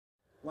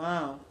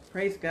Wow.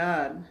 Praise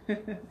God.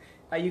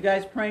 Are you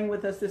guys praying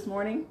with us this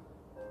morning?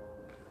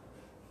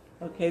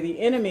 Okay, the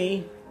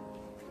enemy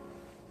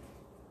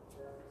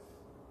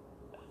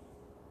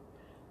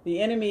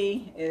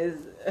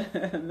is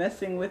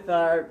messing with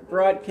our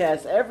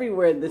broadcast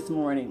everywhere this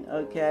morning,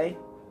 okay?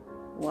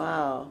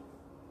 Wow.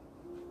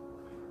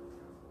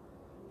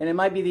 And it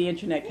might be the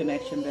internet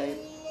connection, babe.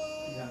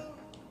 Yeah.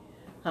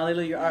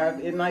 Hallelujah.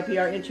 It might be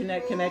our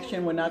internet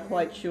connection. We're not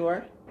quite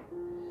sure.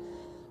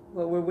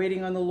 But we're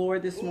waiting on the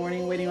Lord this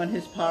morning, waiting on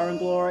His power and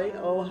glory.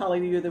 Oh,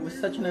 hallelujah. There was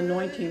such an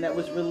anointing that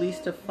was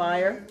released of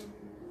fire.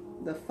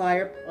 The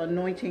fire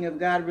anointing of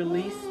God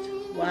released.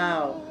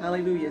 Wow.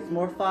 Hallelujah. There's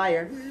more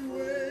fire.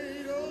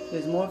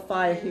 There's more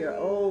fire here.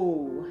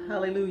 Oh,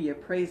 hallelujah.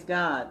 Praise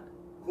God.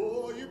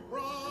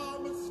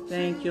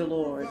 Thank you,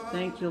 Lord.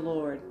 Thank you,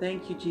 Lord.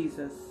 Thank you,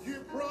 Jesus.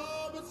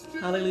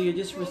 Hallelujah.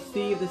 Just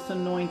receive this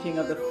anointing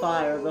of the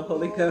fire of the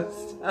Holy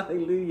Ghost.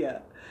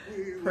 Hallelujah.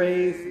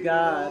 Praise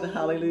God.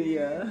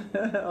 Hallelujah.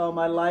 Oh,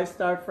 my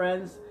LiveStar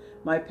friends,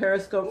 my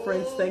Periscope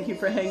friends, thank you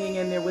for hanging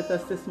in there with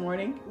us this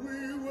morning.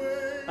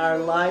 Our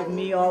Live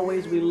Me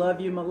always, we love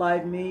you,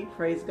 Live Me.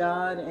 Praise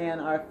God. And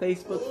our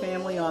Facebook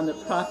family on the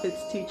Prophets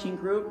Teaching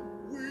Group.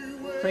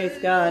 Praise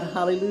God.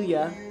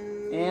 Hallelujah.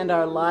 And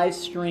our live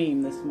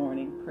stream this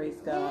morning. Praise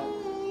God.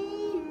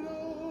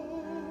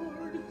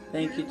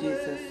 Thank you,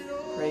 Jesus.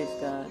 Praise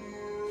God.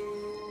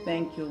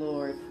 Thank you,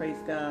 Lord. Praise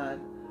God.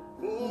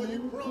 For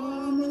you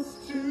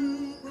promised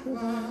to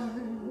provide.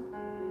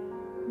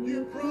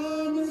 You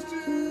promised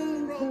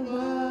to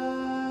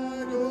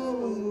provide,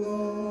 oh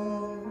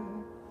Lord.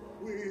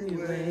 We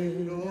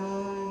wait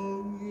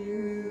on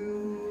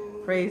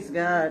you. Praise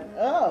God.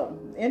 Oh,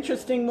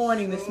 interesting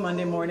morning this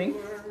Monday morning.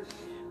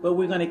 But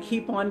we're going to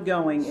keep on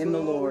going in the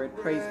Lord.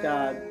 Praise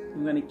God.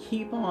 We're going to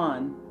keep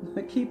on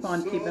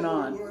keeping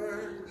on.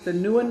 It's a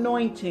new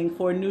anointing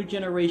for a new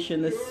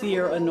generation, the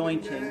Seer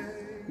anointing.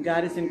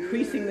 God is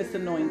increasing this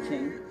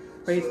anointing.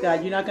 Praise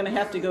God. You're not going to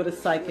have to go to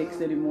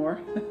psychics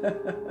anymore.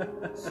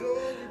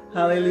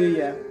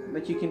 Hallelujah.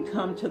 But you can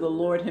come to the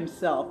Lord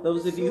Himself.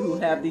 Those of you who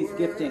have these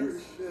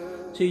giftings,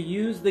 to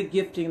use the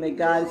gifting that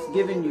God has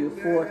given you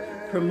for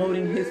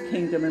promoting His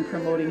kingdom and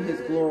promoting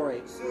His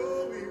glory.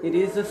 It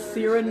is a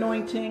seer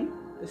anointing.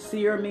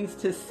 Seer means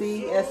to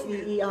see,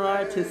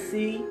 S-E-E-R, to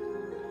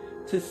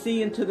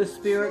see into the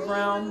spirit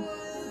realm.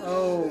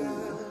 Oh,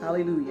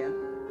 hallelujah.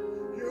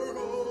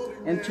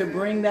 And to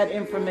bring that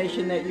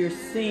information that you're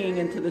seeing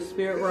into the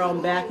spirit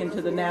realm back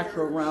into the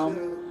natural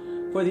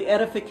realm for the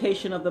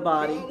edification of the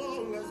body,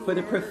 for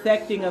the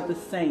perfecting of the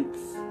saints,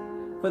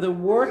 for the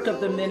work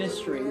of the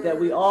ministry, that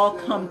we all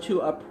come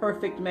to a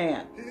perfect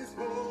man.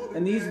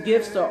 And these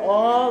gifts are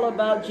all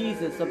about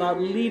Jesus,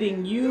 about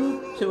leading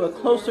you to a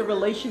closer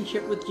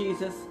relationship with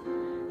Jesus,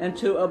 and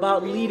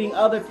about leading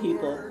other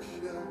people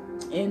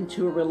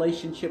into a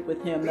relationship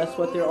with Him. That's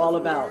what they're all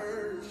about.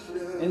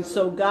 And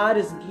so God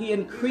is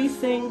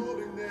increasing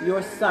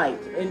your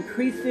sight,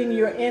 increasing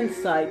your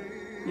insight,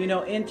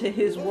 into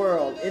His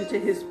world, into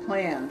His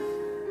plan,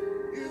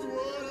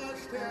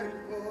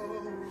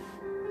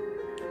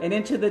 and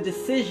into the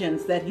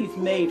decisions that He's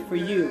made for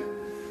you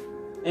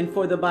and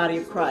for the body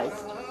of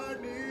Christ.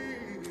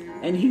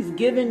 And He's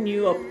given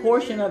you a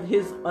portion of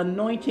His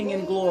anointing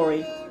and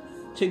glory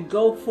to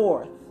go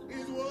forth,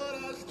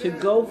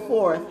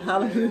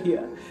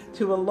 hallelujah,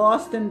 to a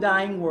lost and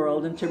dying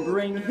world, and to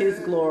bring His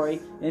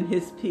glory and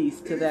His peace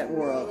to that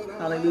world.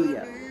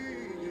 Hallelujah.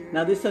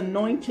 Now this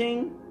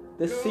anointing,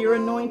 the seer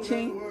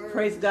anointing,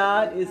 praise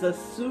God, is a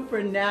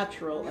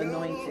supernatural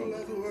anointing.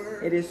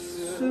 It is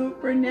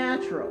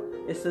supernatural.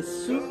 It's a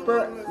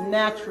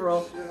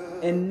supernatural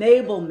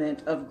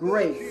enablement of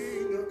grace.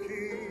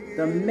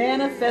 The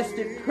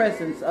manifested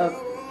presence of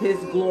His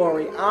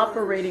glory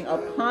operating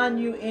upon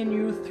you, in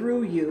you,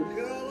 through you,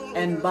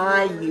 and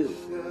by you.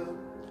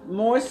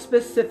 More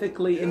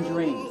specifically in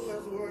dreams.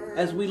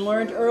 As we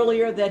learned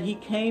earlier that He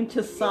came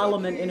to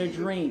Solomon in a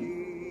dream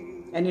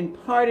and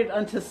imparted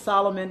unto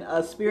Solomon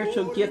a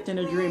spiritual gift in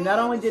a dream. Not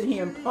only did He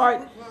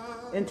impart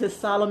into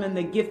Solomon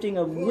the gifting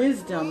of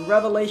wisdom,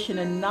 revelation,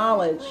 and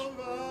knowledge,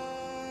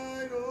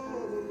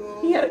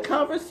 He had a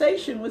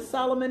conversation with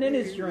Solomon in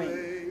his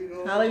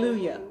dream.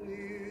 Hallelujah.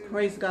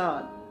 Praise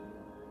God.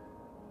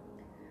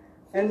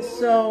 And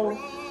so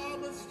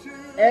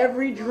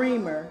every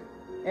dreamer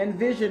and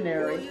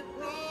visionary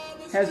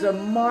has a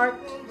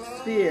marked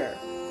sphere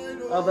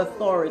of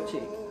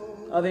authority,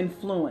 of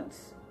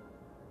influence.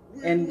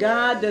 And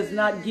God does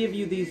not give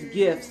you these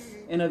gifts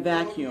in a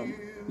vacuum.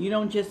 You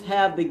don't just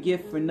have the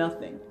gift for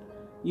nothing.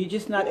 You're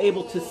just not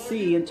able to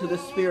see into the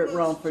spirit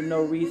realm for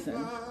no reason.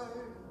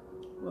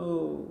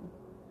 Oh.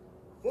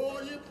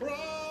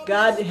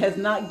 God has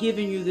not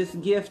given you this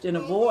gift in a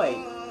void,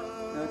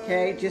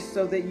 okay, just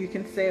so that you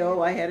can say,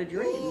 oh, I had a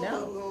dream.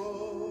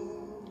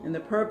 No. And the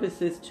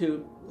purpose is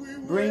to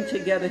bring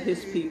together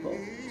His people,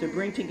 to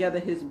bring together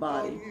His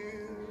body,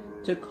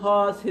 to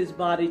cause His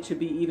body to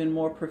be even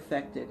more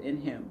perfected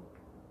in Him.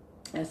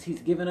 As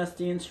He's given us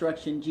the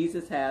instruction,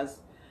 Jesus has,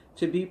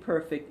 to be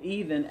perfect,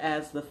 even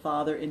as the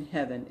Father in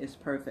heaven is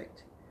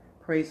perfect.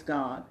 Praise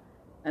God.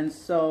 And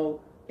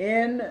so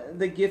in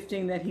the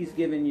gifting that he's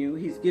given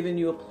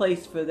you a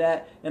place for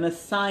that, an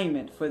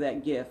assignment for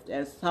that gift.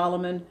 As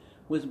Solomon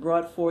was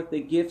brought forth the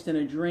gifts in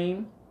a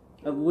dream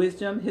of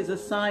wisdom, his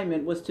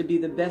assignment was to be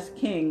the best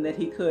king that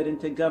he could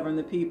and to govern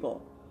the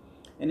people.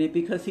 And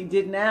because he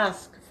didn't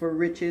ask for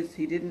riches,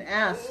 he didn't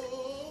ask,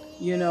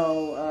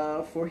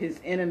 for his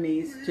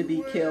enemies to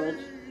be killed.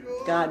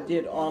 God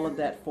did all of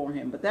that for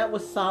him. But that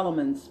was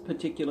Solomon's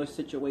particular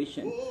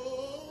situation.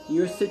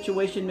 Your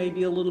situation may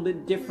be a little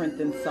bit different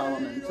than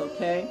Solomon's,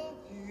 okay?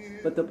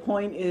 But the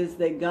point is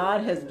that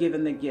God has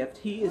given the gift.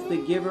 He is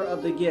the giver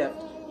of the gift.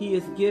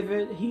 He's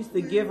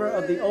the giver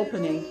of the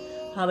opening,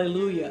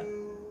 hallelujah,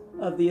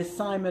 of the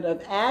assignment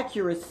of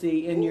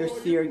accuracy in your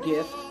seer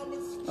gift,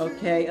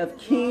 okay, of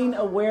keen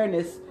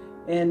awareness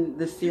in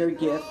the seer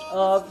gift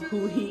of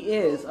who he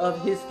is,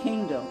 of his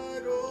kingdom,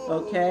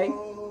 okay?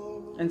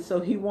 And so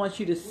he wants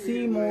you to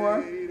see more,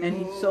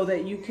 and so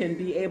that you can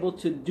be able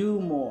to do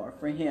more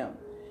for him.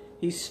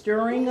 He's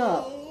stirring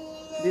up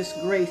this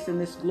grace and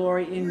this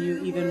glory in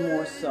you even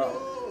more so,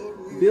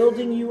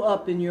 building you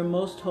up in your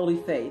most holy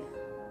faith.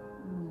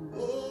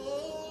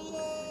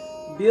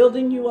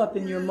 Building you up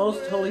in your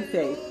most holy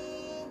faith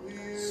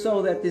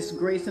so that this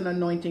grace and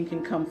anointing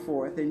can come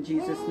forth in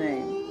Jesus'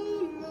 name.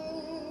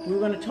 We're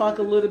going to talk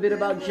a little bit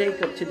about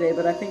Jacob today,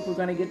 but I think we're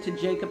going to get to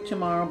Jacob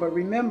tomorrow. But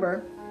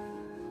remember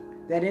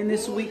that in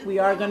this week we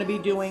are going to be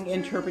doing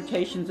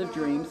interpretations of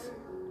dreams.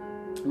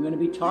 I'm going to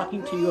be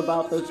talking to you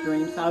about those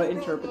dreams, how to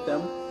interpret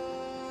them.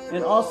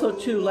 And also,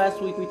 too,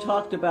 last week we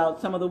talked about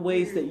some of the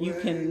ways that you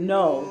can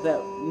know that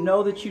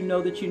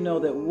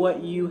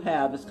what you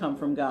have has come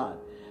from God.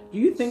 Do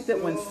you think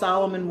that when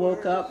Solomon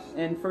woke up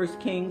in 1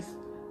 Kings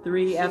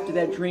 3 after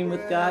that dream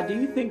with God, do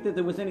you think that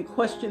there was any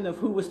question of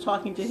who was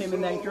talking to him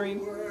in that dream?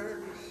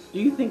 Do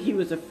you think he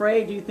was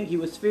afraid? Do you think he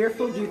was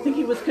fearful? Do you think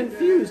he was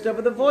confused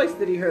over the voice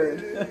that he heard?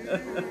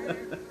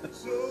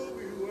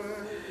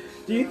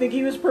 Do you think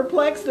he was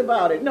perplexed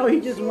about it? No,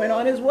 he just went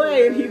on his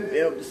way and he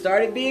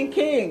started being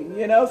king,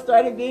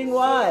 started being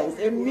wise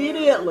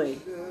immediately.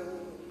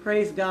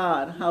 Praise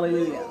God.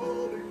 Hallelujah.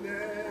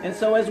 And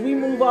so as we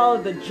move all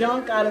of the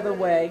junk out of the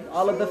way,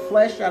 all of the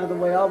flesh out of the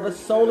way, all the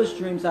soulless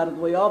dreams out of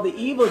the way, all the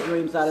evil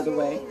dreams out of the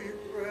way,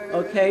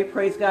 okay,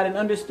 praise God, and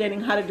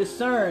understanding how to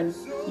discern,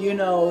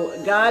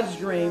 God's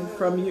dream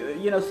from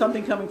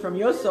something coming from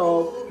your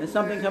soul and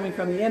something coming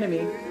from the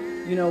enemy.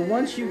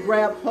 Once you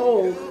grab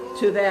hold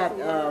to that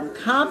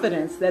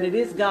confidence that it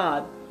is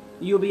God,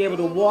 you'll be able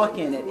to walk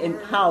in it in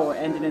power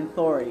and in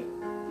authority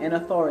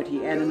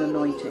and an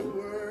anointing.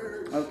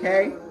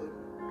 Okay?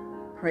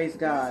 Praise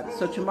God.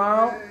 So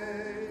tomorrow,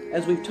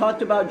 as we've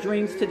talked about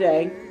dreams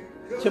today,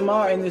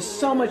 and there's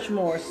so much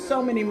more,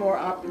 so many more,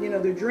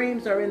 the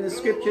dreams are in the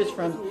scriptures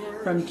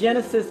from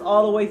Genesis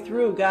all the way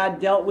through. God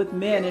dealt with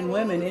men and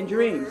women in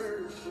dreams.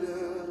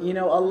 A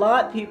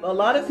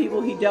lot of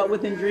people he dealt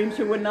with in dreams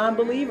who were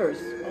non-believers.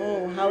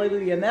 Oh,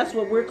 hallelujah. And that's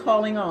what we're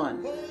calling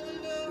on.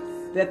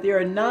 That there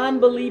are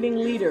non-believing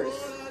leaders,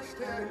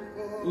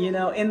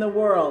 in the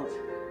world.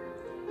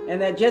 And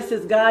that just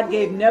as God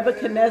gave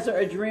Nebuchadnezzar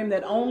a dream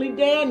that only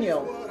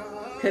Daniel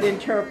could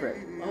interpret.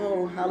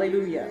 Oh,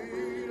 hallelujah.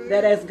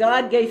 That as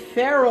God gave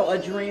Pharaoh a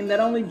dream that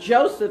only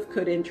Joseph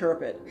could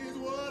interpret.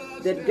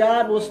 That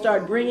God will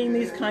start bringing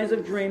these kinds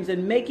of dreams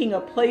and making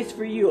a place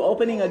for you,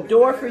 opening a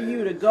door for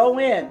you to go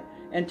in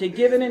and to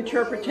give an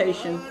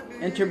interpretation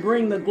and to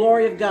bring the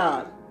glory of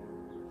God.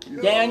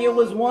 Daniel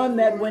was one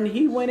that when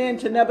he went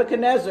into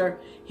Nebuchadnezzar,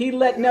 he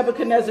let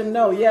Nebuchadnezzar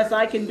know, yes,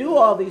 I can do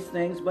all these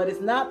things, but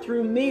it's not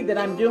through me that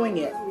I'm doing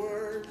it.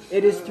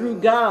 It is through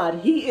God.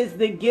 He is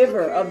the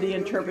giver of the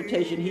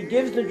interpretation. He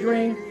gives the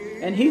dream,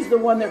 and he's the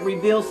one that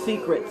reveals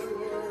secrets.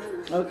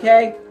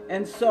 Okay?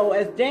 And so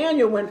as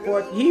Daniel went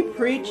forth, he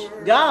preached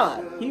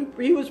God.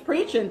 He was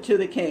preaching to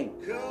the king.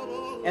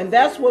 And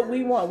that's what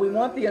we want. We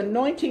want the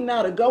anointing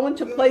now to go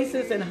into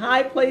places and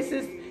high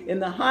places in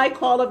the high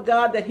call of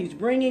God that he's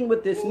bringing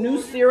with this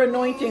new seer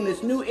anointing,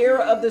 this new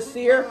era of the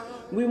seer.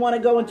 We want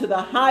to go into the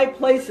high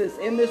places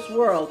in this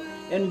world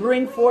and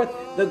bring forth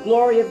the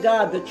glory of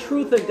God, the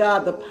truth of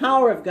God, the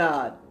power of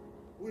God.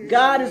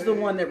 God is the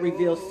one that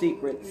reveals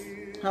secrets.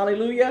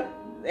 Hallelujah.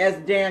 As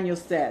Daniel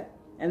said.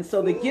 And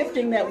so the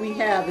gifting that we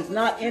have is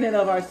not in and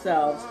of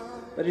ourselves,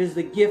 but it is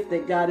the gift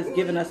that God has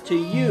given us to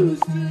use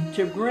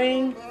to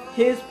bring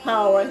his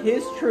power,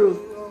 his truth,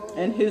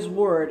 and his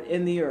word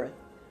in the earth.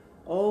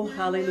 Oh,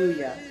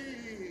 hallelujah.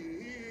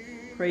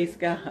 Praise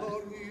God.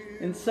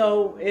 And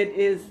so it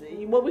is,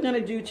 what we're going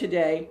to do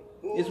today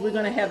is we're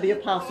going to have the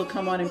apostle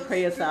come on and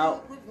pray us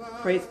out.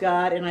 Praise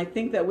God. And I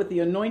think that with the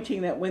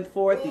anointing that went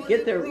forth, you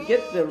get the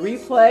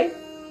replay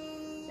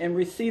and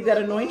receive that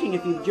anointing.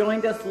 If you've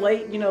joined us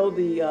late, the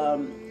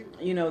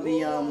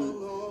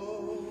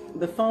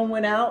phone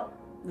went out.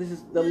 This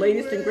is the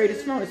latest and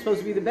greatest phone. It's supposed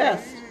to be the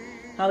best.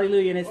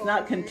 Hallelujah. And it's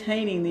not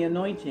containing the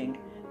anointing.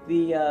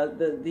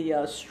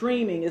 The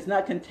streaming is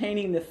not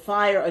containing the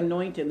fire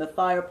anointing, the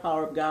fire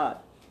power of God.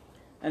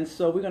 And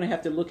so we're going to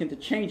have to look into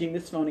changing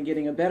this phone and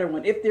getting a better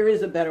one, if there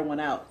is a better one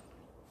out.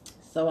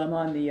 So I'm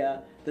on the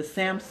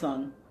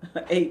Samsung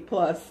 8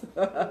 Plus.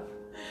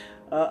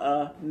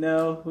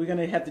 No, we're going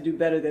to have to do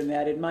better than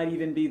that. It might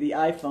even be the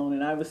iPhone,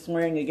 and I was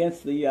swearing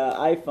against the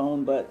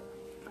iPhone, but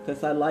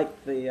because I like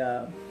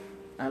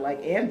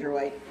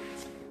Android.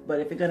 But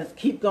if you're going to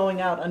keep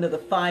going out under the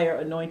fire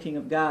anointing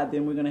of God,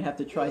 then we're going to have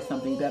to try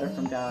something better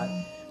from God.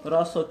 But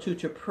also, too,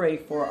 to pray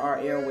for our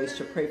airways,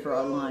 to pray for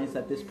our lines,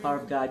 that this power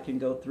of God can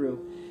go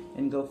through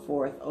and go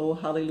forth. Oh,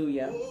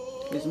 hallelujah.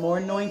 There's more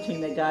anointing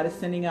that God is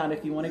sending out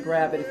if you want to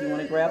grab it, if you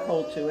want to grab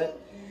hold to it.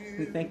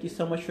 We thank you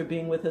so much for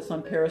being with us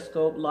on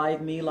Periscope,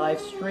 live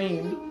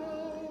stream.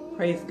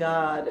 Praise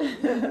God.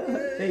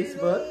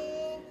 Facebook.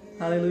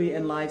 Hallelujah.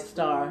 And Live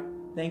Star.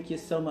 Thank you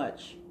so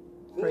much.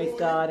 Praise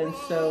God. And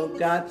so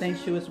God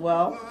thanks you as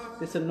well.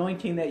 This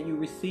anointing that you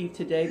received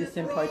today, this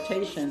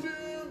impartation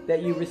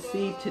that you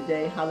received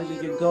today,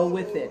 hallelujah, go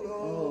with it.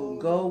 Oh,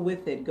 go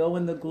with it. Go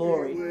in the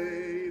glory.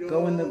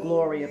 Go in the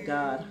glory of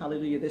God.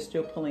 Hallelujah. They're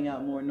still pulling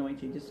out more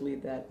anointing. Just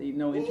leave that. There's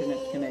no internet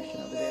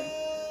connection over there.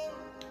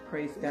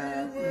 Praise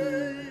God.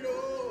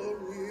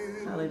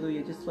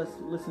 Hallelujah. Just let's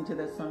listen to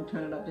that song.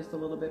 Turn it up just a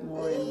little bit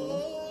more.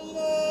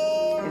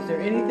 And is there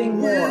anything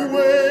more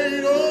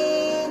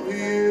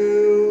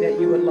that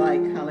you would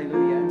like?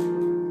 Hallelujah.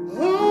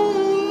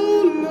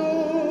 Oh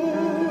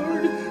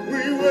Lord,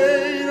 we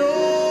wait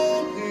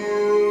on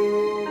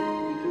you.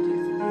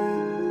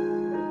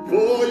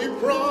 For you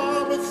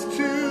promised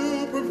to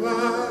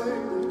provide.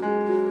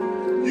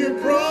 You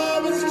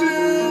promised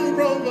to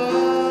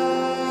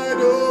provide,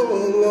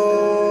 oh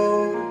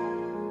Lord,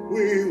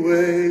 we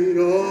wait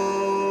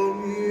on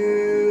you.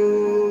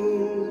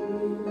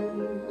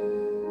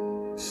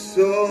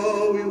 So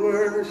we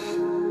worship,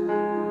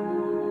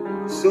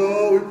 so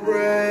we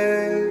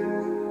pray,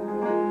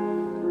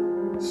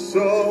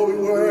 so we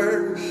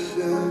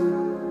worship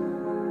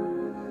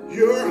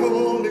your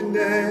holy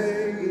name.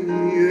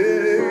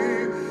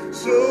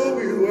 So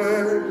we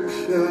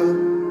worship